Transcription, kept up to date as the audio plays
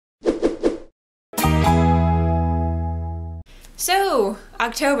So,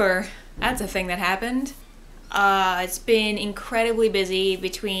 October, that's a thing that happened. It's been incredibly busy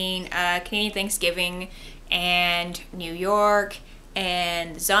between Canadian Thanksgiving and New York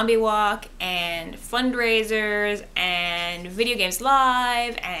and Zombie Walk and fundraisers and Video Games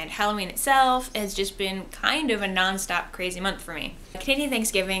Live and Halloween itself. Has just been kind of a non-stop crazy month for me. Canadian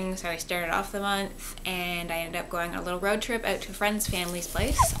Thanksgiving, so I started off the month and I ended up going on a little road trip out to a friend's family's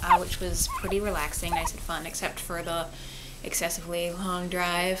place, which was pretty relaxing, nice and fun, except for the excessively long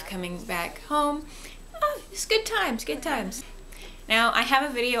drive coming back home. It's good times, good times. Now, I have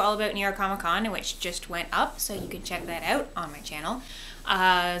a video all about New York Comic Con, which just went up, so you can check that out on my channel.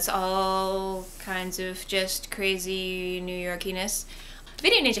 It's all kinds of just crazy New Yorkiness.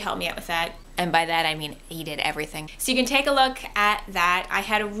 Video Ninja helped me out with that, and by that I mean he did everything. So you can take a look at that. I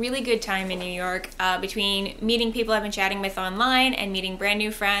had a really good time in New York, between meeting people I've been chatting with online and meeting brand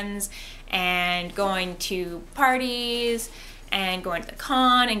new friends and going to parties and going to the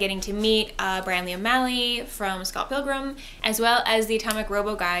con and getting to meet Bramley O'Malley from Scott Pilgrim, as well as the Atomic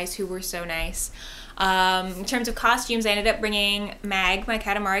Robo guys, who were so nice. In terms of costumes, I ended up bringing Mag, my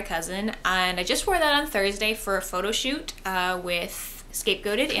Katamari cousin, and I just wore that on Thursday for a photo shoot with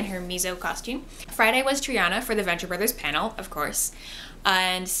Scapegoated in her Mizo costume. Friday was Triana for the Venture Brothers panel, of course.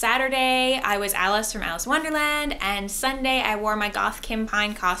 And Saturday, I was Alice from Alice in Wonderland, and Sunday I wore my Goth Kim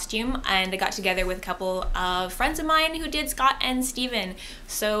Pine costume, and I got together with a couple of friends of mine who did Scott and Steven,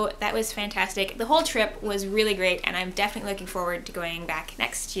 so that was fantastic. The whole trip was really great, and I'm definitely looking forward to going back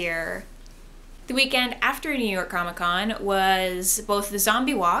next year. The weekend after New York Comic Con was both the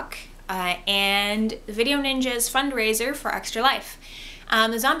Zombie Walk and Video Ninja's fundraiser for Extra Life.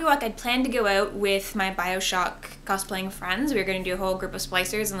 The Zombie Walk, I'd planned to go out with my Bioshock cosplaying friends. We were going to do a whole group of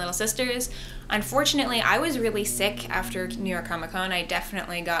Splicers and Little Sisters. Unfortunately, I was really sick after New York Comic Con. I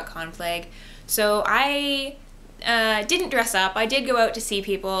definitely got con plague. So I didn't dress up. I did go out to see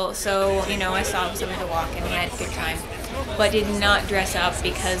people, so, you know, I saw some of the walk and had a good time. But did not dress up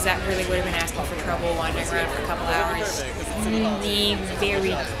because that really would have been asking for trouble wandering around for a couple hours in the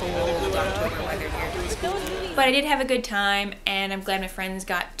very cold October weather here. But I did have a good time, and I'm glad my friends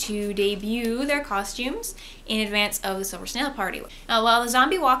got to debut their costumes in advance of the Silver Snail Party. While the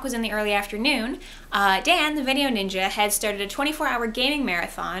Zombie Walk was in the early afternoon, Dan, the Video Ninja, had started a 24-hour gaming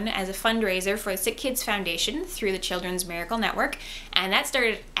marathon as a fundraiser for the Sick Kids Foundation through the Children's Miracle Network, and that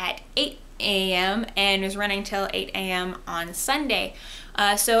started at 8 a.m. and was running till 8 a.m. on Sunday.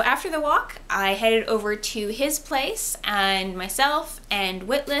 So after the walk, I headed over to his place, and myself and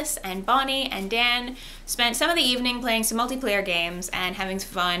Witless and Bonnie and Dan spent some of the evening playing some multiplayer games and having some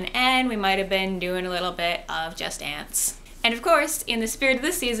fun, and we might have been doing a little bit of Just Dance. And of course, in the spirit of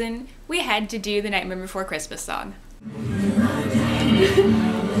the season, we had to do the Nightmare Before Christmas song.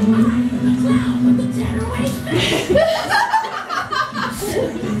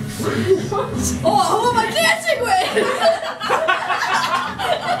 Oh, who am I dancing with?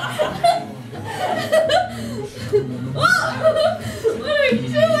 What are we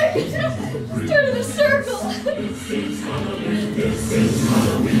doing? Turn in a circle.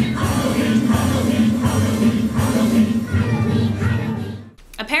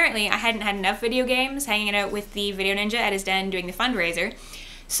 Apparently, I hadn't had enough video games hanging out with the Video Ninja at his den doing the fundraiser.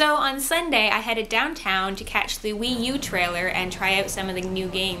 So on Sunday, I headed downtown to catch the Wii U trailer and try out some of the new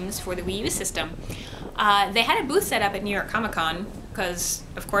games for the Wii U system. They had a booth set up at New York Comic Con, because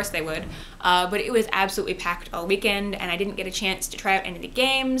of course they would, but it was absolutely packed all weekend, and I didn't get a chance to try out any of the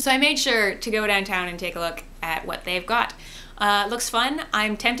games, so I made sure to go downtown and take a look at what they've got. Looks fun.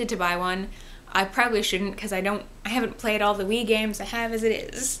 I'm tempted to buy one. I probably shouldn't, because I haven't played all the Wii games I have as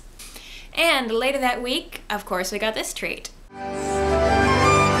it is. And later that week, of course, we got this treat.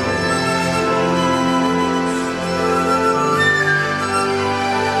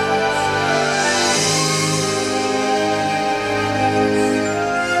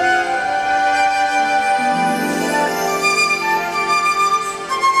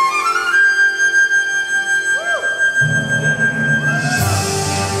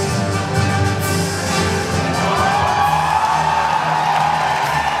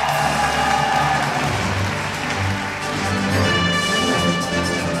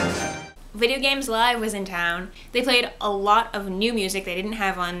 Video Games Live was in town. They played a lot of new music they didn't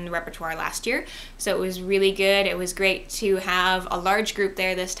have on the repertoire last year, so it was really good. It was great to have a large group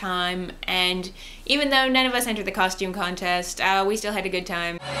there this time, and even though none of us entered the costume contest, we still had a good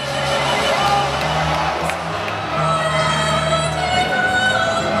time.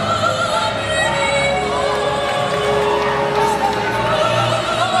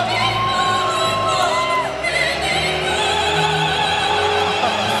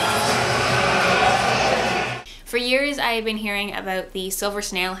 For years, I I've been hearing about the Silver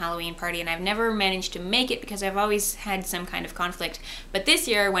Snail Halloween party, and I've never managed to make it because I've always had some kind of conflict. But this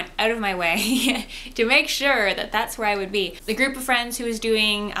year I went out of my way to make sure that that's where I would be. The group of friends who was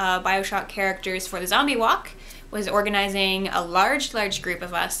doing Bioshock characters for the Zombie Walk was organizing a large group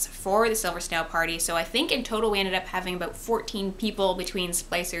of us for the Silver Snail party. So I think in total we ended up having about 14 people between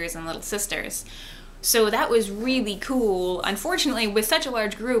Splicers and Little Sisters. So that was really cool. Unfortunately, with such a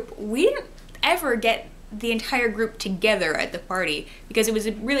large group, we didn't ever get the entire group together at the party because it was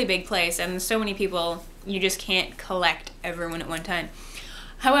a really big place and so many people, you just can't collect everyone at one time.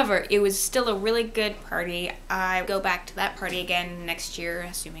 However, it was still a really good party. I go back to that party again next year,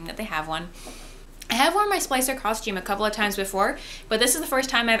 assuming that they have one. I have worn my Splicer costume a couple of times before, but this is the first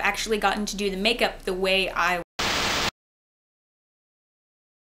time I've actually gotten to do the makeup the way I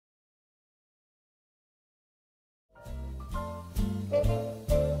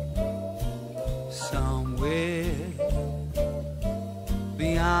Somewhere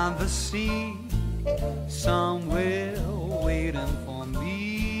beyond the sea, somewhere waiting for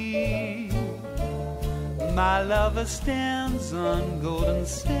me, my lover stands on golden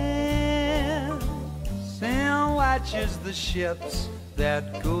sands and watches the ships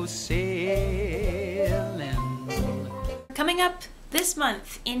that go sailing. Coming up this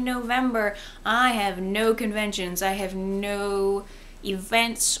month in November, I have no conventions, I have no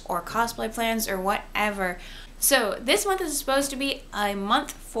events or cosplay plans or whatever. So this month is supposed to be a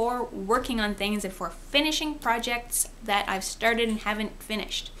month for working on things and for finishing projects that I've started and haven't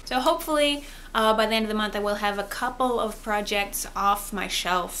finished. So hopefully by the end of the month I will have a couple of projects off my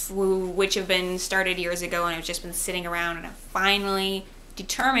shelf which have been started years ago and have just been sitting around, and I'm finally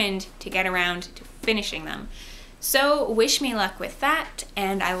determined to get around to finishing them. So wish me luck with that,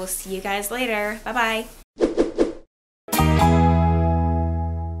 and I will see you guys later. Bye bye.